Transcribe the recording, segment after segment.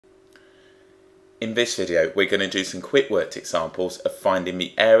In this video, we're going to do some quick worked examples of finding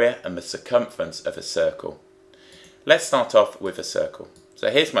the area and the circumference of a circle. Let's start off with a circle.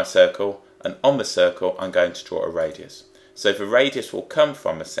 So here's my circle, and on the circle I'm going to draw a radius. So the radius will come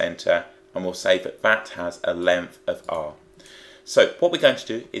from the centre, and we'll say that that has a length of r. So what we're going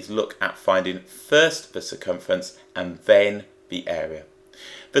to do is look at finding first the circumference and then the area.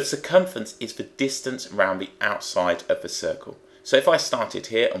 The circumference is the distance around the outside of the circle. So if I started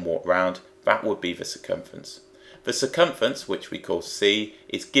here and walked round, that would be the circumference. The circumference, which we call c,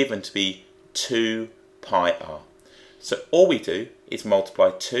 is given to be 2 pi r. So all we do is multiply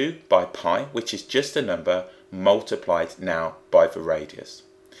 2 by pi, which is just a number, multiplied now by the radius.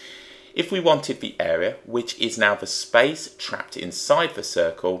 If we wanted the area, which is now the space trapped inside the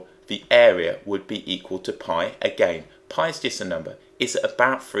circle, the area would be equal to pi. Again, pi is just a number. It's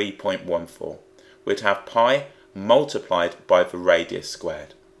about 3.14. We'd have pi multiplied by the radius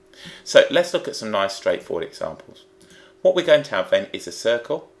squared. So let's look at some nice straightforward examples. What we're going to have then is a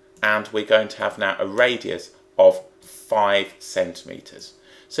circle, and we're going to have now a radius of 5 centimetres.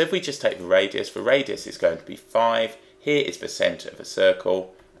 So if we just take the radius is going to be 5, here is the centre of the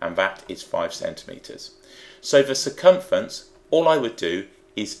circle, and that is 5 centimetres. So the circumference, all I would do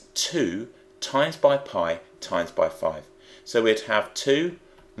is 2 times by pi times by 5. So we'd have 2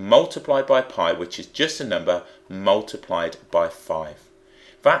 multiplied by pi, which is just a number, multiplied by 5.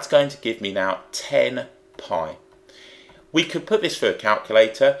 That's going to give me now 10 pi. We could put this through a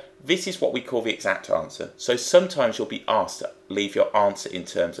calculator. This is what we call the exact answer. So sometimes you'll be asked to leave your answer in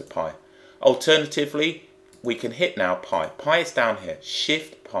terms of pi. Alternatively, we can hit now pi. Pi is down here,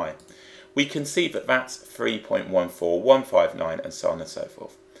 shift pi. We can see that that's 3.14159 and so on and so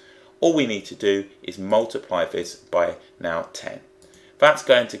forth. All we need to do is multiply this by now 10. That's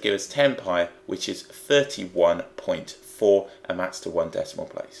going to give us 10 pi, which is 31.4, and that's to 1 decimal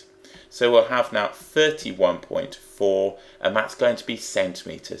place. So we'll have now 31.4, and that's going to be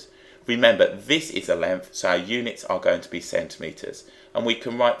centimetres. Remember, this is a length, so our units are going to be centimetres. And we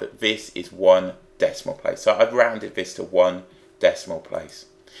can write that this is 1 decimal place. So I've rounded this to 1 decimal place.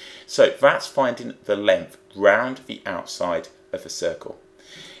 So that's finding the length round the outside of a circle.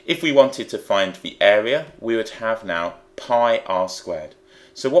 If we wanted to find the area, we would have now pi r squared.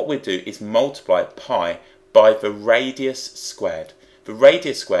 So what we do is multiply pi by the radius squared. The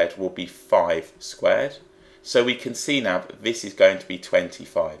radius squared will be 5 squared. So we can see now that this is going to be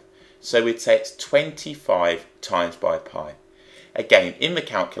 25. So we'd say it's 25 times by pi. Again, in the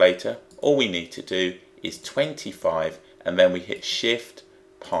calculator, all we need to do is 25, and then we hit shift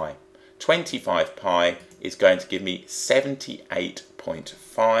pi. 25 pi is going to give me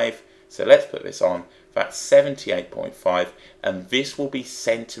 78.5. So let's put this on. That's 78.5, and this will be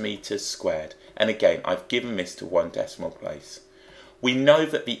centimetres squared. And again, I've given this to 1 decimal place. We know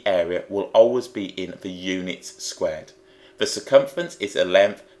that the area will always be in the units squared. The circumference is a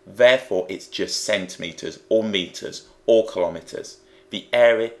length, therefore it's just centimetres or metres or kilometres. The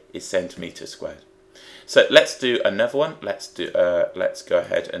area is centimetres squared. So let's do another one. Let's go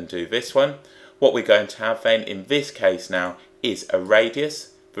ahead and do this one. What we're going to have then in this case now is a radius.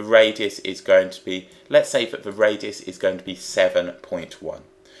 The radius is going to be, let's say that the radius is going to be 7.1.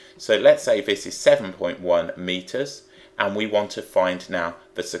 So let's say this is 7.1 metres, and we want to find now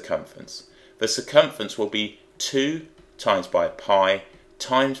the circumference. The circumference will be 2 times by pi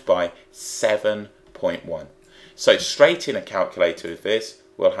times by 7.1. So straight in a calculator with this,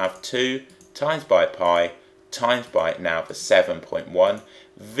 we'll have 2 times by pi times by now the 7.1.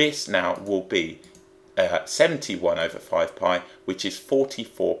 This now will be 71 over 5 pi, which is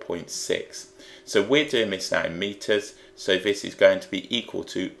 44.6. So we're doing this now in metres, so this is going to be equal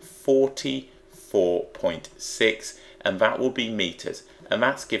to 44.6, and that will be metres, and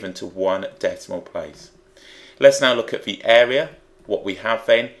that's given to 1 decimal place. Let's now look at the area. What we have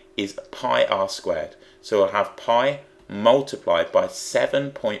then is pi r squared. So we'll have pi multiplied by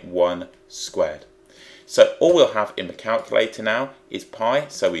 7.1 squared. So all we'll have in the calculator now is pi,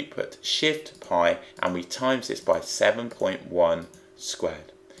 so we put shift pi and we times this by 7.1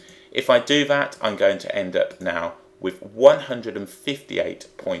 squared. If I do that, I'm going to end up now with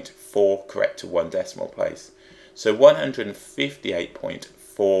 158.4, correct to 1 decimal place. So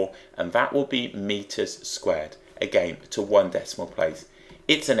 158.4, and that will be metres squared, again to 1 decimal place.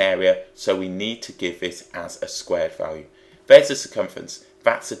 It's an area, so we need to give this as a squared value. There's the circumference,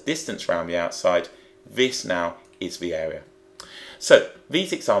 that's the distance around the outside. This now is the area. So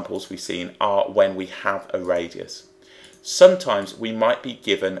these examples we've seen are when we have a radius. Sometimes we might be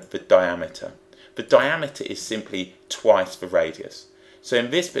given the diameter. The diameter is simply twice the radius. So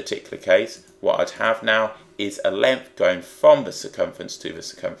in this particular case, what I'd have now is a length going from the circumference to the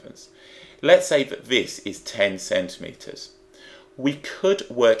circumference. Let's say that this is 10 centimetres. We could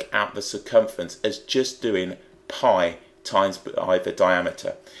work out the circumference as just doing pi times by the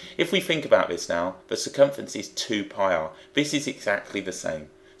diameter. If we think about this now, the circumference is 2 pi r. This is exactly the same.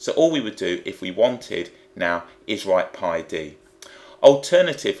 So all we would do if we wanted now is write pi d.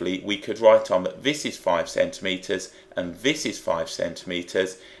 Alternatively, we could write on that this is 5 centimetres and this is 5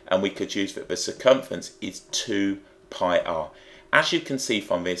 centimetres, and we could use that the circumference is 2 pi r. As you can see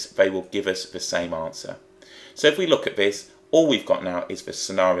from this, they will give us the same answer. So if we look at this, all we've got now is the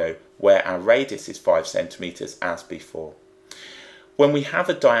scenario where our radius is 5 centimetres as before. When we have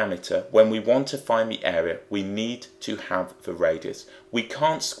a diameter, when we want to find the area, we need to have the radius. We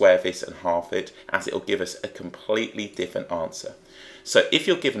can't square this and half it, as it will give us a completely different answer. So if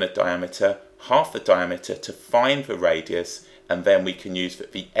you're given a diameter, half the diameter to find the radius, and then we can use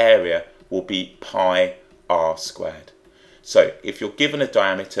that the area will be pi r squared. So if you're given a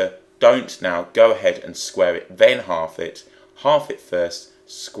diameter, don't now go ahead and square it, then half it first,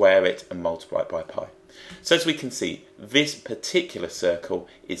 square it and multiply it by pi. So as we can see, this particular circle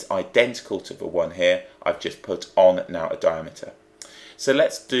is identical to the one here. I've just put on now a diameter. So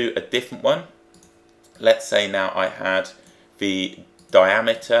let's do a different one. Let's say now I had the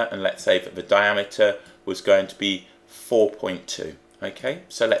diameter, and let's say that the diameter was going to be 4.2. Okay,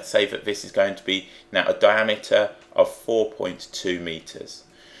 so let's say that this is going to be now a diameter of 4.2 meters.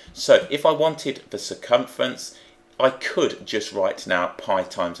 So if I wanted the circumference, I could just write now pi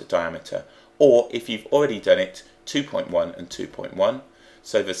times the diameter, or if you've already done it, 2.1 and 2.1.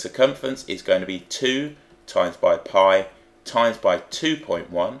 So the circumference is going to be 2 times by pi times by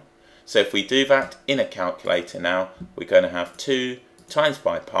 2.1. So if we do that in a calculator now, we're going to have 2 times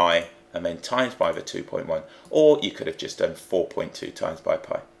by pi and then times by the 2.1, or you could have just done 4.2 times by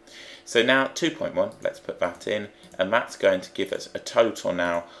pi. So now 2.1, let's put that in, and that's going to give us a total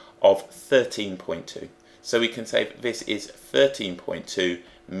now of 13.2. So we can say that this is 13.2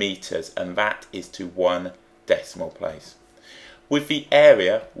 meters, and that is to 1 decimal place. With the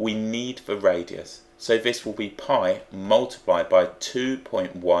area, we need the radius. So this will be pi multiplied by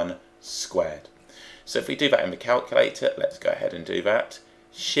 2.1 squared. So if we do that in the calculator, let's go ahead and do that.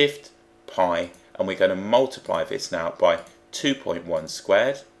 Shift pi, and we're going to multiply this now by 2.1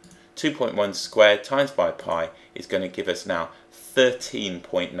 squared. 2.1 squared times by pi is going to give us now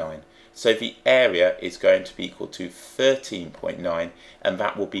 13.9. So the area is going to be equal to 13.9, and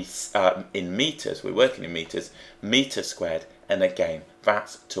that will be in meters. We're working in meters, meter squared, and again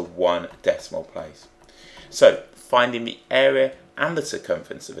that's to 1 decimal place. So finding the area and the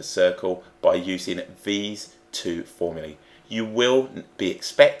circumference of a circle by using these two formulae. You will be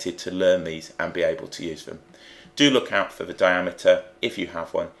expected to learn these and be able to use them. Do look out for the diameter. If you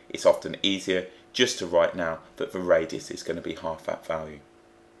have one, it's often easier just to write now that the radius is going to be half that value.